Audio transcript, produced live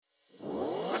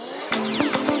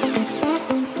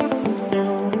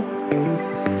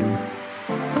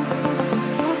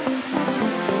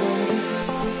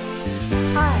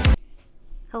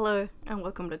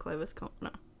welcome to Clover's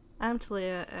Corner. I'm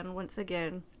Talia, and once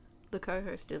again, the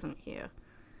co-host isn't here.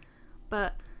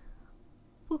 But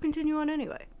we'll continue on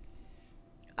anyway.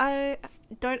 I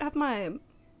don't have my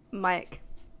mic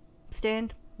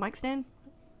stand? I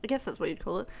guess that's what you'd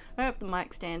call it. I don't have the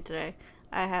mic stand today.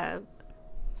 I have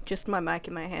just my mic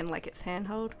in my hand like it's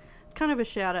handheld. It's kind of a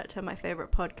shout out to my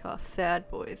favourite podcast, Sad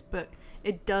Boys, but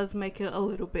it does make it a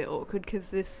little bit awkward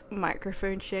because this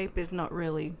microphone shape is not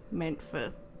really meant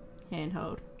for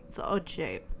handheld. It's an odd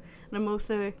shape. And I'm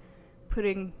also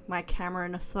putting my camera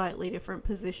in a slightly different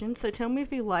position, so tell me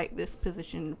if you like this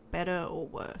position better or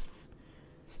worse.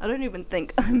 I don't even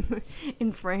think I'm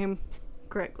in frame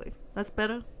correctly. That's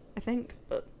better, I think.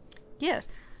 But yeah,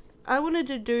 I wanted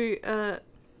to do a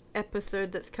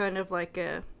episode that's kind of like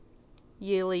a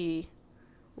yearly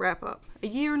wrap up, a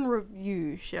year in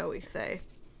review, shall we say.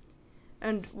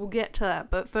 And we'll get to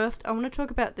that, but first I want to talk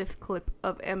about this clip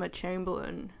of Emma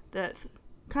Chamberlain that's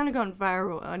kind of gone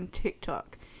viral on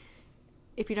TikTok.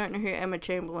 If you don't know who Emma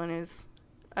Chamberlain is,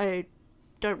 I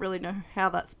don't really know how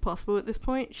that's possible at this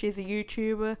point. She's a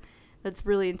YouTuber that's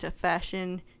really into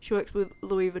fashion. She works with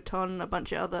Louis Vuitton and a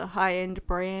bunch of other high-end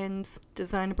brands,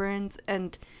 designer brands,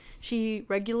 and she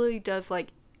regularly does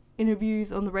like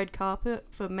interviews on the red carpet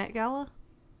for Met Gala.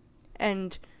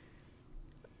 And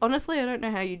honestly, I don't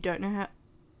know how you don't know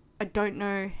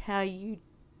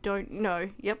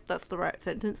yep, that's the right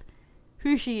sentence,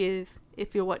 who she is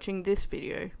if you're watching this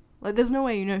video. Like, there's no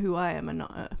way you know who I am and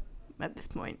not her at this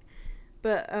point.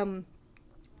 But,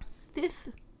 this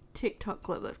TikTok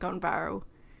clip that's gone viral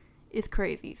is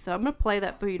crazy. So I'm going to play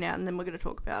that for you now, and then we're going to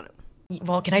talk about it.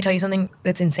 Well, can I tell you something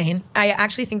that's insane? I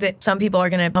actually think that some people are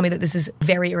going to tell me that this is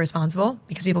very irresponsible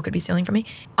because people could be stealing from me.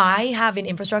 I have an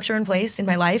infrastructure in place in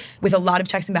my life with a lot of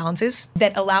checks and balances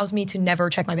that allows me to never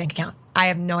check my bank account. I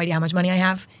have no idea how much money I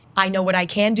have. I know what I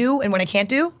can do and what I can't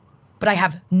do, but I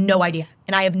have no idea.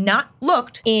 And I have not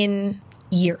looked in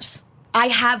years. I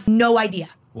have no idea.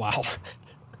 Wow.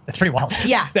 That's pretty wild.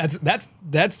 Yeah.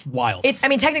 That's wild.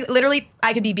 Technically, literally,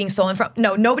 I could be being stolen from.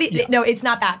 No, nobody. Yeah. No, it's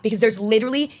not that, because there's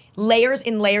literally layers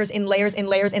and layers and layers and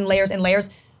layers and layers and layers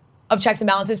of checks and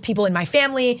balances. People in my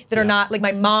family that are not, like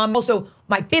my mom, also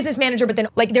my business manager. But then,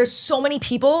 like, there's so many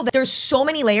people, there's so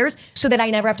many layers, so that I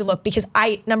never have to look, because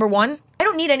number one, I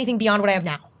don't need anything beyond what I have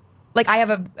now. Like, I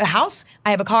have a house,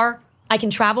 I have a car, I can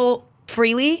travel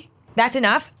freely. That's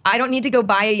enough. I don't need to go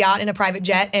buy a yacht and a private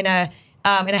jet and a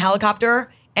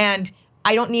helicopter. And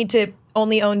I don't need to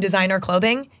only own designer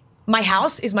clothing. My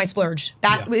house is my splurge.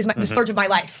 That is the splurge of my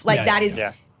life. Like,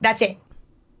 that's it.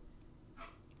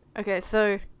 Okay,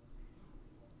 so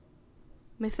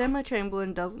Miss Emma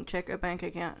Chamberlain doesn't check her bank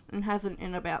account and hasn't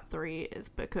in about 3 years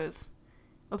because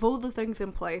of all the things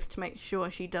in place to make sure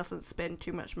she doesn't spend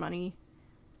too much money.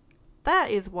 That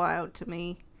is wild to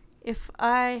me. If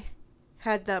I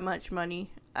had that much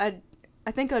money, I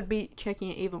think I'd be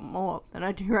checking it even more than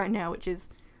I do right now, which is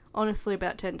honestly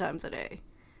about 10 times a day.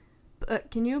 But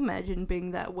can you imagine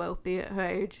being that wealthy at her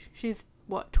age? She's,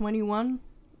 21?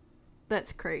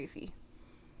 That's crazy.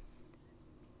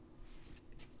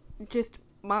 Just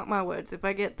mark my words, if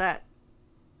I get that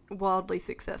wildly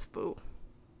successful,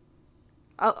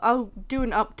 I'll do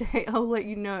an update, I'll let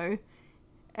you know,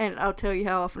 and I'll tell you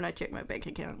how often I check my bank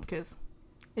account, because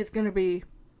it's going to be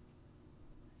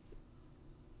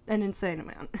an insane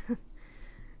amount.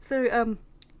 So,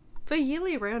 for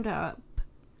yearly roundup,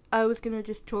 I was going to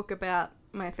just talk about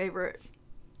my favourite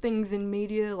things in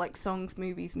media, like songs,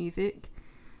 movies, music.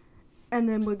 And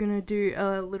then we're going to do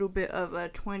a little bit of a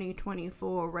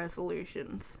 2024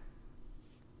 resolutions.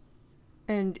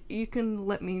 And you can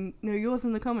let me know yours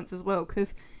in the comments as well,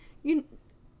 because, you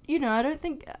know, I don't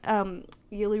think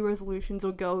yearly resolutions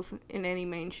or goals in any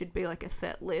means should be like a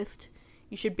set list.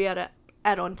 You should be able to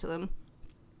add on to them.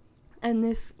 And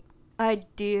this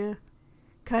idea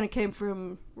kind of came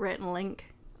from Rhett and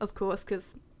Link, of course,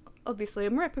 because obviously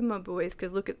I'm repping my boys,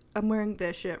 because look, I'm wearing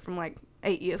their shirt from like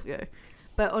 8 years ago.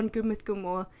 But on Good Myth Good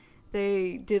More,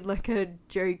 they did like a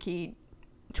jokey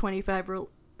 25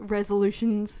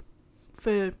 resolutions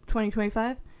for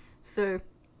 2025. So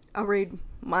I'll read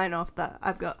mine off that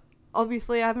I've got.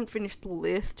 Obviously, I haven't finished the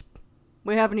list.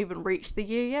 We haven't even reached the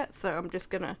year yet, so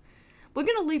we're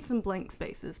gonna leave some blank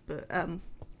spaces, but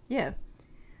yeah.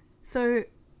 So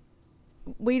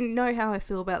we know how I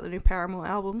feel about the new Paramore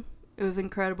album. It was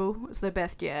incredible. It was their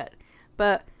best yet.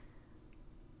 But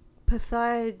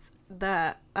besides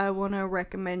that, I want to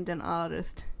recommend an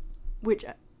artist, which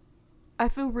I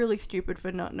feel really stupid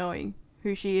for not knowing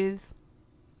who she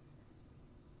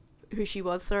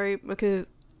was, because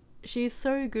she's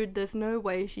so good, there's no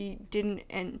way she didn't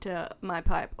enter my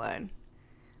pipeline.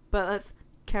 But that's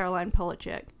Caroline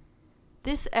Polachek.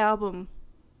 This album,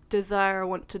 Desire I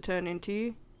Want to Turn Into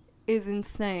You, is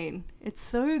insane. It's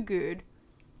so good.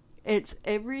 It's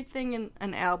everything in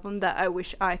an album that I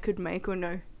wish I could make or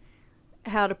know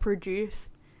how to produce.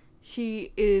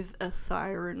 She is a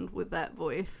siren with that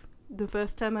voice. The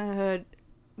first time I heard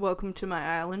Welcome to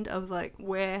My Island, I was like,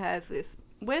 where's this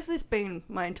been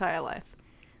my entire life?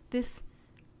 This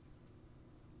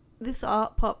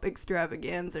art pop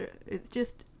extravaganza, it's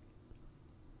just,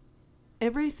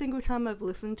 every single time I've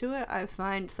listened to it, I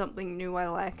find something new I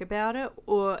like about it,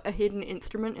 or a hidden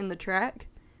instrument in the track.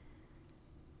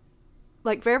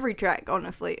 Like, for every track,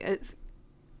 honestly,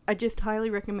 I just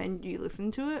highly recommend you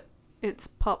listen to it. It's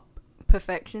pop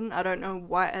perfection. I don't know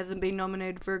why it hasn't been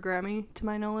nominated for a Grammy, to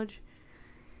my knowledge.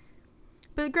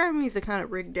 But the Grammys are kind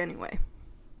of rigged anyway.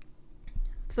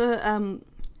 For,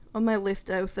 on my list,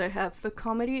 I also have, for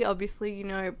comedy, obviously, you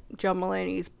know, John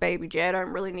Mulaney's Baby J. I don't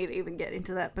really need to even get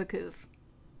into that because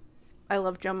I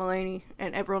love John Mulaney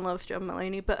and everyone loves John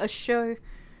Mulaney. But a show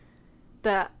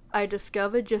that I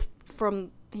discovered just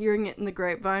from hearing it in the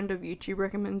grapevine of YouTube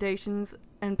recommendations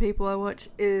and people I watch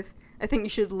is I Think You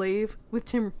Should Leave with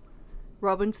Tim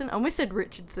Robinson. I almost said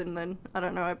Richardson then. I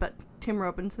don't know, but Tim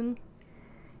Robinson.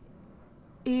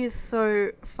 He is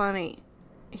so funny.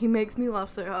 He makes me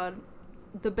laugh so hard.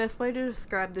 The best way to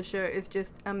describe the show is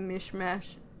just a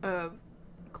mishmash of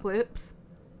clips,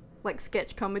 like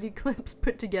sketch comedy clips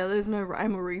put together. There's no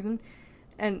rhyme or reason.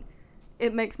 And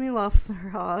it makes me laugh so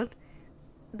hard.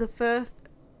 The first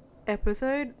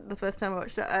episode, the first time I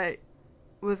watched it, I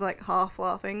was like half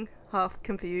laughing, half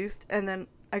confused, and then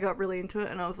I got really into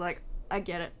it and I was like, I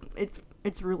get it.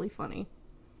 It's really funny.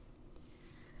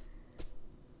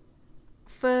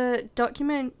 For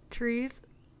documentaries,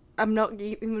 I'm not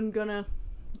even gonna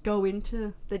go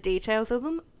into the details of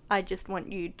them. I just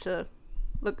want you to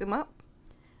look them up.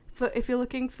 If you're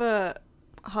looking for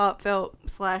heartfelt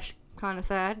 / kind of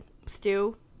sad,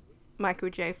 still Michael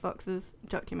J. Fox's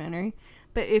documentary.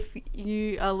 But if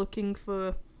you are looking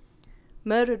for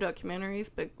murder documentaries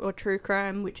or true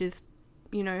crime, which is,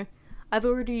 you know, I've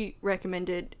already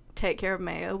recommended Take Care of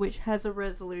Mayor, which has a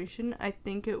resolution. I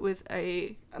think it was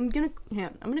I'm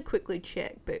gonna quickly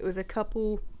check, but it was a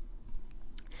couple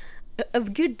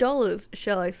of good dollars,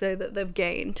 shall I say, that they've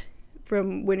gained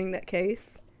from winning that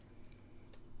case.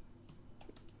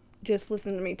 Just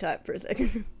listen to me type for a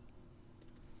second.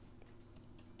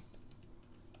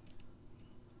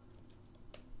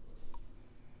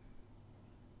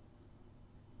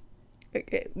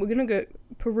 Okay, we're gonna go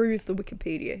peruse the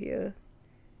Wikipedia here.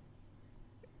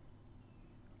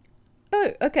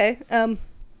 Oh, okay.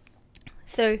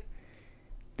 So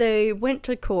they went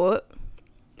to court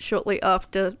shortly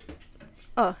after.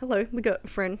 Oh, hello. We got a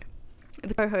friend.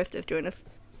 The co-host is joining us.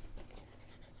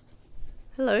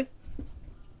 Hello.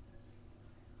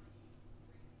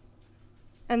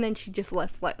 And then she just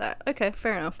left like that. Okay,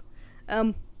 fair enough.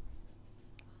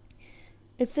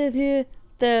 It says here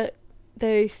that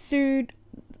they sued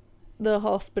the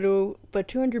hospital for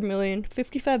 $200 million,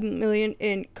 $55 million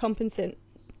in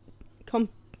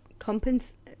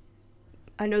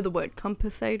I know the word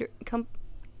compensator.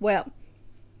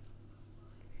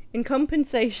 In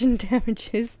compensation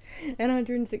damages and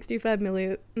 $165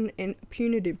 million in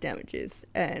punitive damages,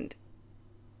 and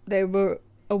they were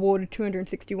awarded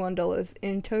 $261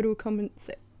 in total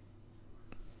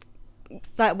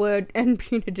that word and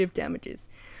punitive damages,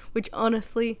 which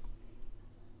honestly,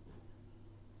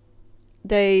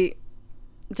 they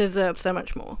deserve so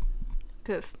much more,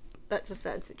 because that's a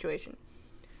sad situation.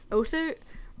 I also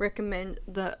recommend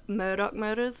the Murdoch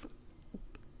Murders.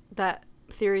 That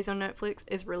series on Netflix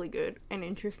is really good and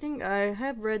interesting. I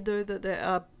have read, though, that there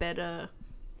are better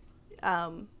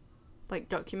like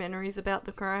documentaries about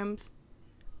the crimes,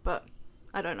 but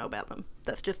I don't know about them.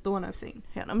 That's just the one I've seen.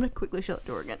 Hang on, I'm gonna quickly shut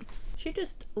the door again. She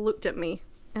just looked at me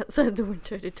outside the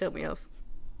window to tell me off.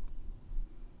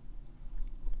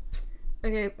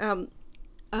 Okay, I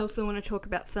also want to talk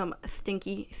about some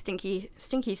stinky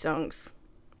songs,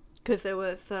 because there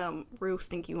were some real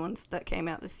stinky ones that came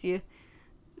out this year.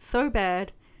 So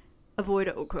bad, avoid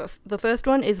at all costs. The first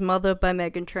one is Mother by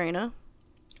Meghan Trainor.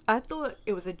 I thought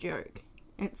it was a joke.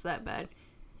 It's that bad.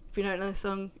 If you don't know the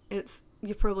song,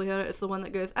 you've probably heard it. It's the one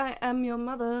that goes, I am your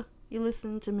mother, you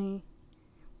listen to me.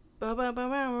 I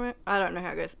don't know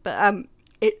how it goes, but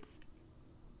it's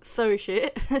so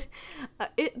shit.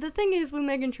 The thing is with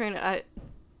Meghan Trainor, I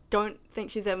don't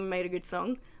think she's ever made a good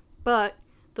song, but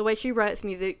the way she writes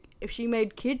music, if she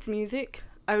made kids music,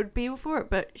 I would be all for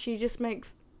it, but she just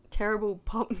makes terrible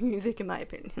pop music, in my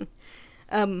opinion.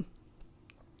 And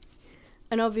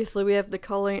obviously we have the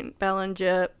Colleen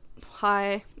Ballinger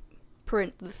high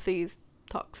parentheses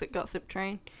toxic gossip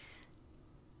train.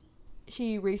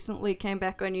 She recently came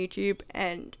back on YouTube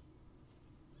and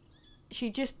she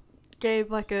just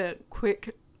gave like a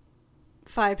quick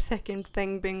 5-second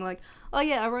thing being like, oh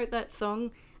yeah, I wrote that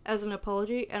song as an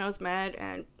apology and I was mad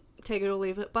and take it or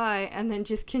leave it, bye, and then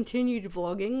just continued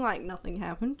vlogging like nothing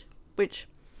happened, which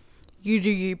you do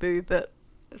you, boo, but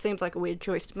it seems like a weird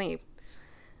choice to me.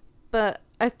 But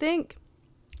I think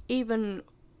even,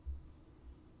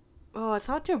 it's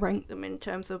hard to rank them in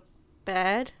terms of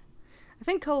bad. I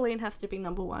think Colleen has to be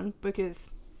number one because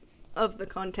of the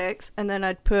context, and then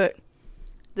I'd put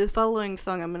the following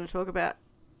song I'm going to talk about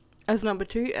as number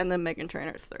 2, and then Meghan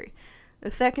Trainor as 3. The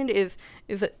second is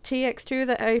it TX2,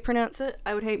 that how you pronounce it?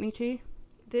 I Would Hate Me Too.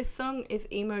 This song is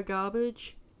emo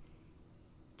garbage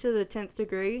to the 10th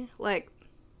degree. Like,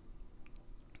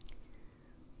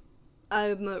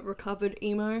 I'm a recovered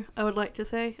emo, I would like to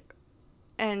say,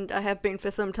 and I have been for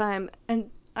some time,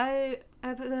 and I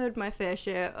have heard my fair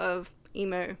share of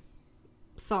emo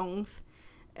songs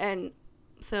and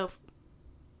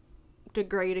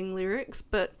self-degrading lyrics,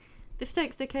 but this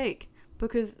takes the cake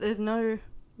because there's no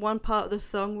one part of the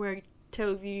song where it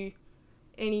tells you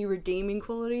any redeeming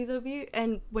qualities of you,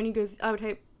 and when he goes, I would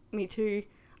hate me too,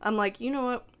 I'm like, you know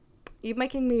what, you're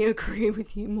making me agree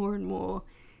with you more and more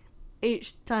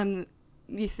each time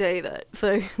you say that,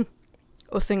 so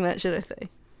or sing that, should I say.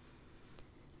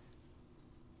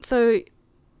 So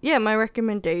yeah, my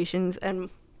recommendations, and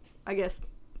I guess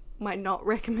my not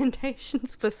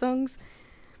recommendations for songs.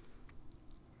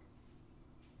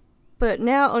 But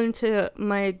now on to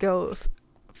my goals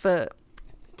for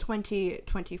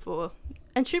 2024.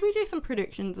 And should we do some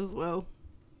predictions as well?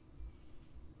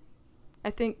 I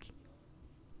think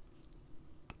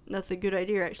that's a good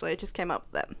idea, actually. I just came up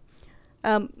with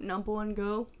that. Number one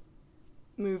goal,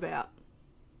 move out.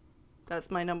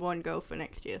 That's my number one goal for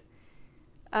next year.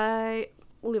 I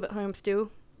live at home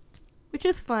still, which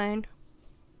is fine.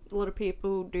 A lot of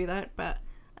people do that, but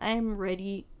I am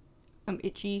ready. I'm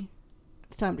itchy.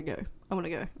 It's time to go. I want to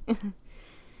go.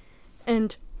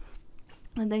 And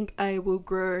I think I will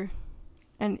grow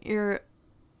an era.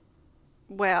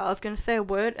 Wow, I was going to say a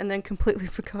word and then completely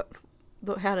forgot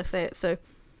how to say it. So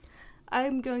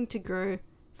I'm going to grow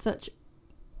such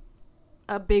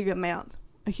a big amount,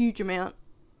 a huge amount,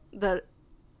 that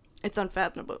it's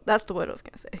unfathomable. That's the word I was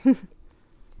going to say.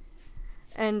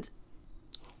 And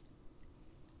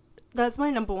that's my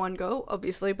number one goal,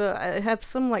 obviously, but I have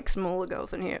some like smaller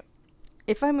goals in here.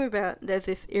 If I move out, there's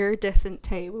this iridescent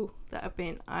table that I've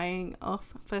been eyeing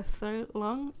off for so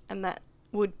long, and that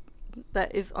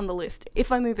is on the list.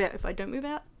 If I move out, if I don't move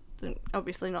out, then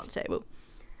obviously not the table.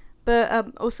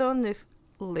 But also on this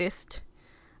list,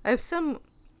 I have some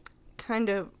kind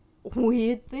of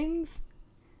weird things,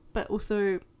 but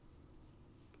also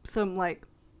some, like,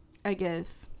 I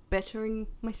guess, bettering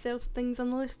myself things on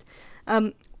the list.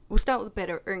 We'll start with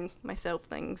bettering myself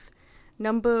things.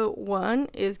 Number 1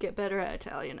 is get better at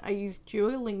Italian. I use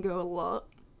Duolingo a lot,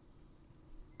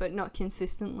 but not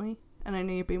consistently, and I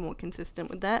need to be more consistent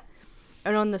with that.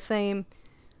 And in the same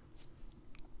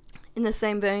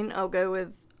vein, I'll go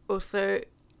with also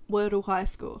Wordle High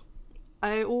Score.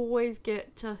 I always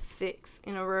get to 6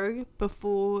 in a row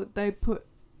before they put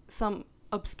some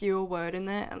obscure word in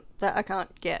there that I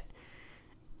can't get.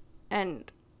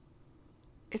 And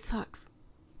it sucks.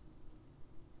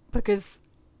 Because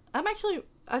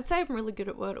I'd say I'm really good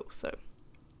at Wordle, so.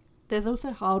 There's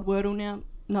also hard Wordle now.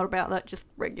 Not about that, just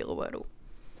regular Wordle.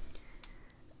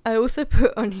 I also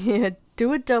put on here,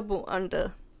 do a double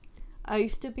under. I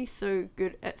used to be so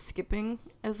good at skipping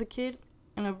as a kid,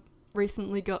 and I've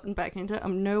recently gotten back into it.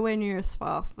 I'm nowhere near as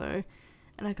fast though,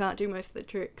 and I can't do most of the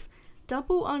tricks.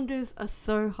 Double unders are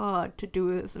so hard to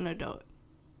do as an adult.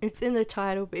 It's in the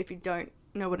title, but if you don't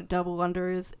know what a double under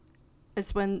is,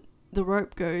 it's when the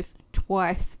rope goes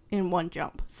twice in one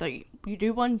jump. So you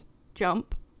do one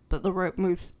jump, but the rope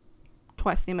moves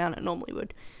twice the amount it normally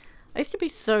would. I used to be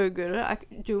so good at it. I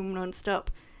could do them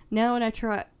non-stop. Now when I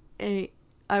try, I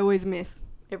always miss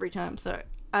every time. So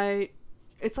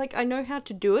it's like I know how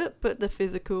to do it, but the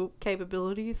physical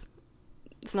capabilities,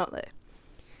 it's not there.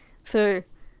 So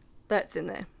that's in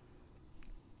there.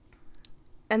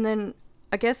 And then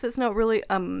I guess it's not really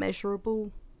a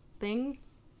measurable thing,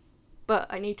 but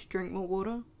I need to drink more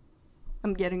water.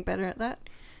 I'm getting better at that.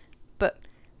 But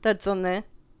that's on there.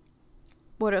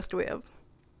 What else do we have?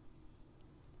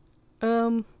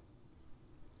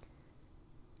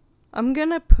 I'm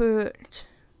gonna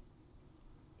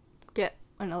get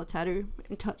another tattoo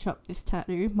and touch up this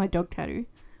tattoo, my dog tattoo.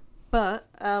 But,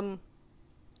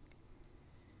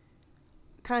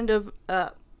 kind of,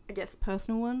 I guess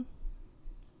personal one.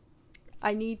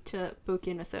 I need to book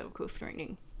in a cervical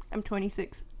screening. I'm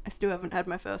 26. I still haven't had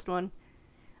my first one.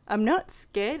 I'm not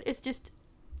scared. It's just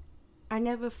I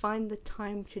never find the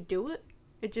time to do it.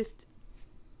 It just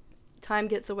time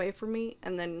gets away from me,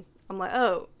 and then I'm like,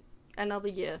 oh, another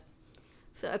year.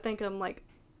 So I think I'm like,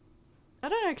 I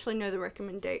don't actually know the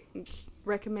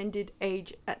recommended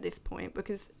age at this point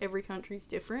because every country's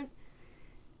different.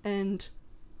 And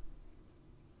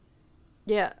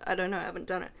yeah, I don't know, I haven't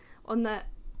done it. On that,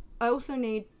 I also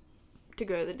need to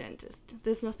go to the dentist.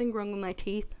 There's nothing wrong with my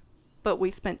teeth, but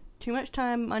we spent too much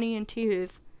time, money, and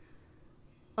tears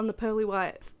on the pearly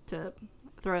whites to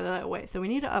throw that away. So we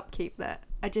need to upkeep that.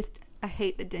 I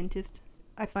hate the dentist.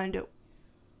 I find it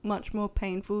much more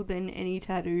painful than any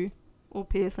tattoo or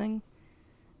piercing.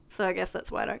 So I guess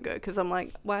that's why I don't go, because I'm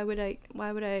like, why would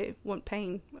I want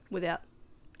pain without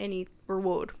any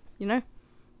reward, you know?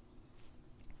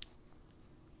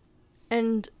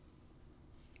 And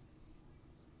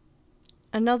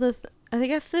another I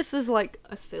guess this is like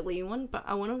a silly one, but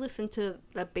I want to listen to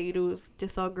the Beatles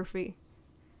discography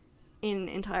in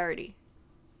entirety.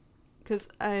 Because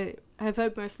I've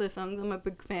heard most of their songs, I'm a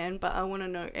big fan, but I want to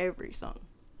know every song.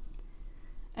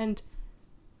 And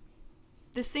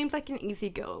this seems like an easy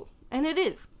goal, and it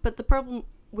is, but the problem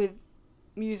with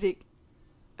music,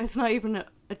 it's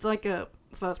like a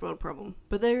first world problem,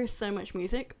 but there is so much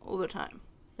music all the time.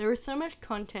 There is so much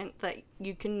content that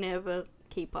you can never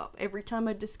keep up. Every time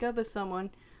I discover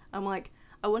someone, I'm like,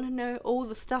 I want to know all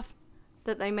the stuff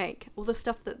that they make, all the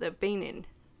stuff that they've been in,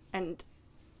 and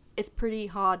it's pretty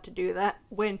hard to do that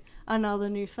when another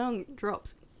new song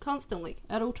drops constantly,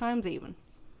 at all times even.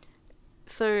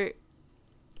 So,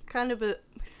 kind of a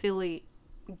silly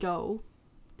goal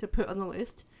to put on the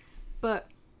list, but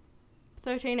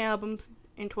 13 albums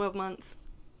in 12 months,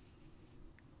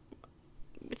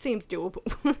 it seems doable.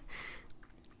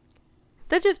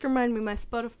 That just reminded me, my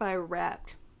Spotify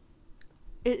Wrapped,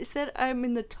 it said I'm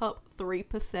in the top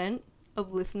 3%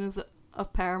 of listeners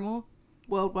of Paramore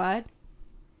worldwide.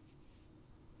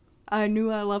 I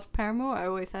knew I loved Paramore, I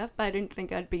always have, but I didn't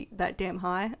think I'd be that damn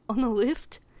high on the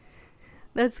list.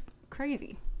 That's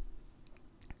crazy.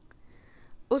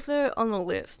 Also on the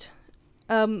list,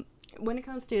 when it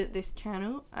comes to this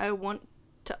channel, I want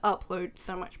to upload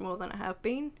so much more than I have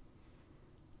been.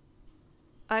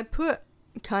 I put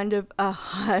kind of a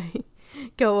high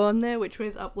go on there, which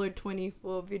was upload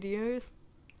 24 videos.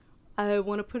 I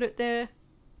want to put it there.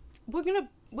 We're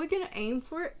gonna aim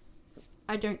for it.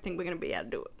 I don't think we're gonna be able to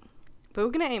do it, but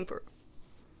we're gonna aim for it.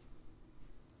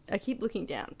 I keep looking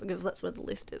down because that's where the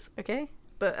list is, okay?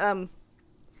 But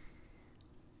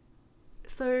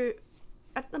so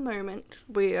at the moment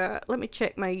we are, let me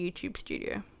check my YouTube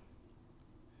studio.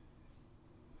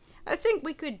 I think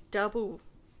we could double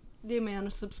the amount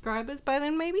of subscribers by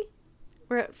then, maybe.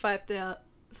 We're at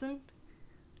 5,000.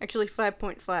 Actually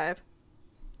 5.5.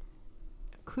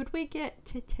 Could we get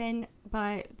to 10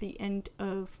 by the end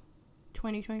of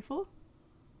 2024?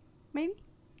 Maybe?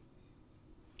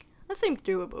 That seems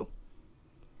doable.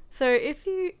 So if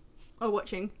you are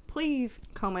watching, please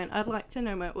comment. I'd like to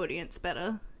know my audience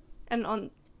better. And on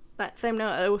that same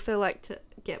note, I also like to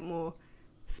get more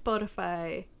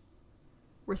Spotify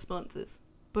responses,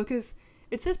 because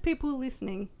it says people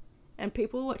listening and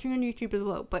people watching on YouTube as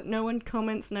well, but no one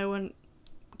comments, no one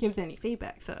gives any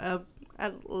feedback. So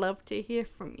I'd love to hear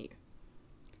from you.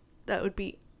 That would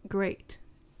be great.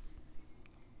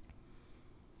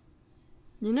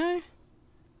 You know?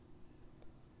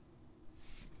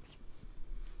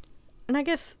 And I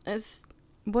guess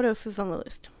what else is on the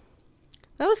list?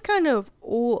 That was kind of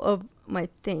all of my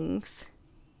things.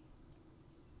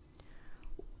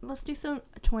 Let's do some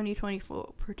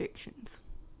 2024 predictions.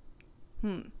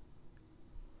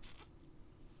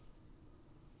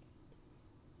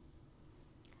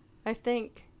 I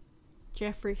think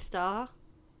Jeffree Star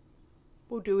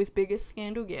will do his biggest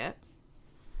scandal yet.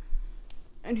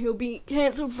 And he'll be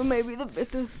cancelled for maybe the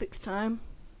 5th or 6th time.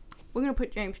 We're going to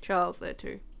put James Charles there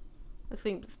too. That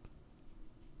seems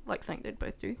like something they'd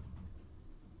both do.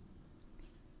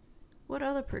 What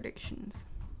other predictions?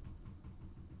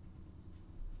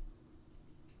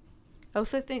 I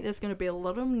also think there's going to be a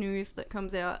lot of news that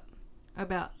comes out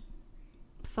about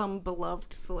some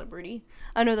beloved celebrity.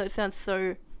 I know that sounds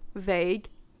so vague,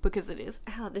 because it is.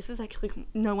 This is actually,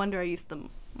 no wonder I used the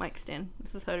mic stand.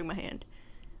 This is hurting my hand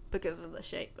because of the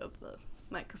shape of the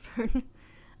microphone.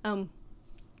 But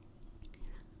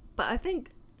I think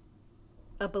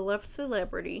a beloved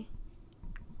celebrity,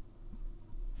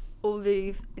 all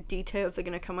these details are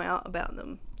going to come out about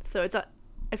them. So it's not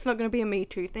going to be a Me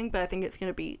Too thing, but I think it's going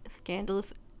to be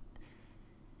scandalous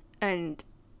and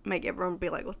make everyone be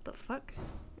like, what the fuck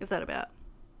is that about?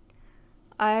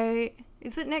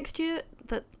 Is it next year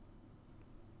that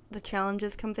the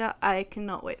Challenges comes out? I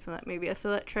cannot wait for that movie. I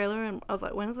saw that trailer and I was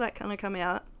like, when is that gonna come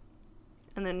out?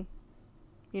 And then,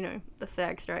 the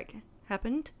SAG strike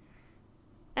happened.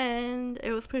 And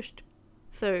it was pushed.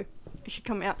 So, it should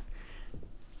come out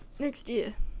next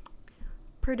year.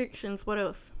 Predictions, what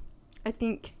else? I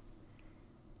think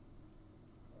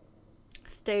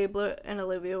Stabler and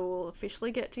Olivia will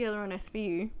officially get together on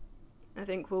SBU. I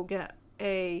think we'll get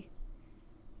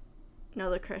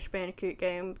another Crash Bandicoot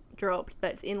game dropped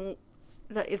that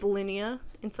is linear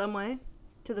in some way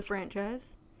to the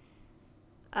franchise.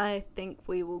 I think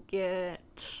we will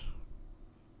get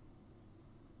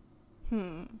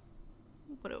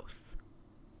what else?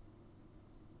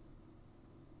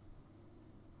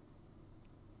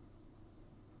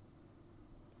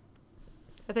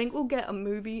 I think we'll get a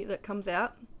movie that comes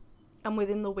out, and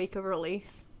within the week of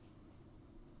release,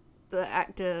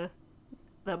 the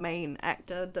main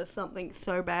actor does something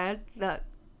so bad that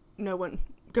no one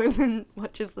goes and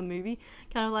watches the movie.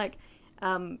 Kind of like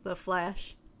The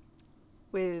Flash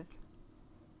with...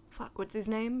 what's his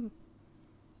name?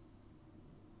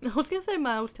 I was going to say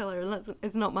Miles Teller, and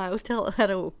it's not Miles Teller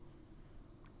at all.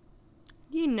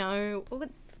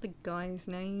 What's the guy's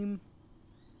name?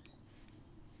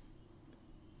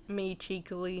 Me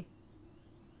cheekily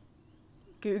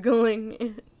Googling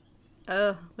it.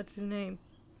 What's his name?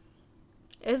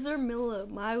 Ezra Miller,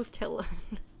 Miles Teller.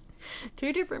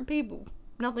 Two different people.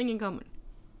 Nothing in common.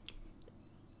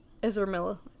 Ezra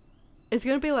Miller. It's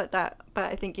going to be like that,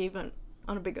 but I think even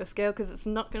on a bigger scale, because it's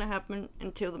not going to happen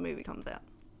until the movie comes out.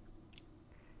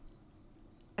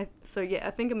 I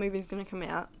think a movie's going to come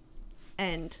out,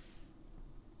 and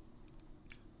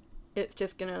it's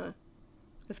going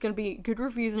to be good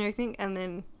reviews and everything, and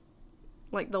then,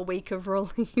 like, the week of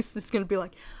release is going to be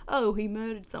like, oh, he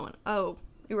murdered someone. Oh,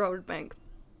 he robbed a bank.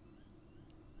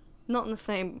 Not in the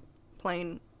same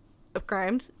plane of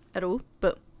crimes at all,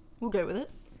 but we'll go with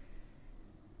it.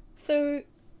 So,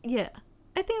 yeah.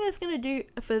 I think that's going to do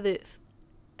for this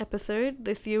episode.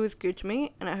 This year was good to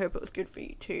me, and I hope it was good for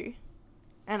you too.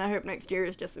 And I hope next year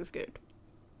is just as good.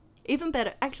 Even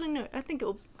better. Actually, no,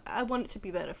 I want it to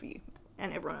be better for you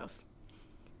and everyone else.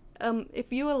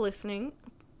 If you are listening,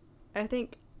 I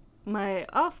think my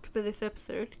ask for this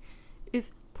episode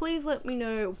is please let me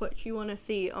know what you want to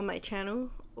see on my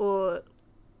channel or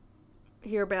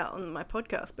hear about on my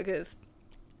podcast, because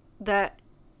that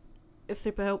is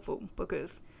super helpful,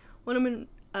 because when I'm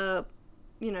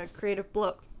in creative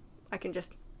block, I can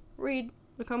just read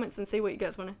the comments and see what you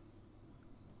guys want to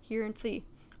hear and see.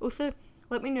 Also,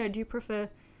 let me know, do you prefer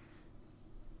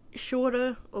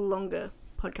shorter or longer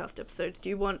podcast episodes? Do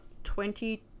you want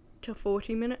 20 to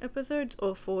 40 minute episodes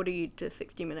or 40 to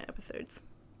 60 minute episodes?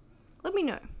 Let me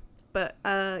know. But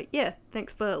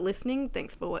thanks for listening,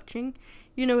 thanks for watching.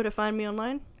 You know where to find me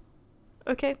online.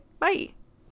 Okay, bye.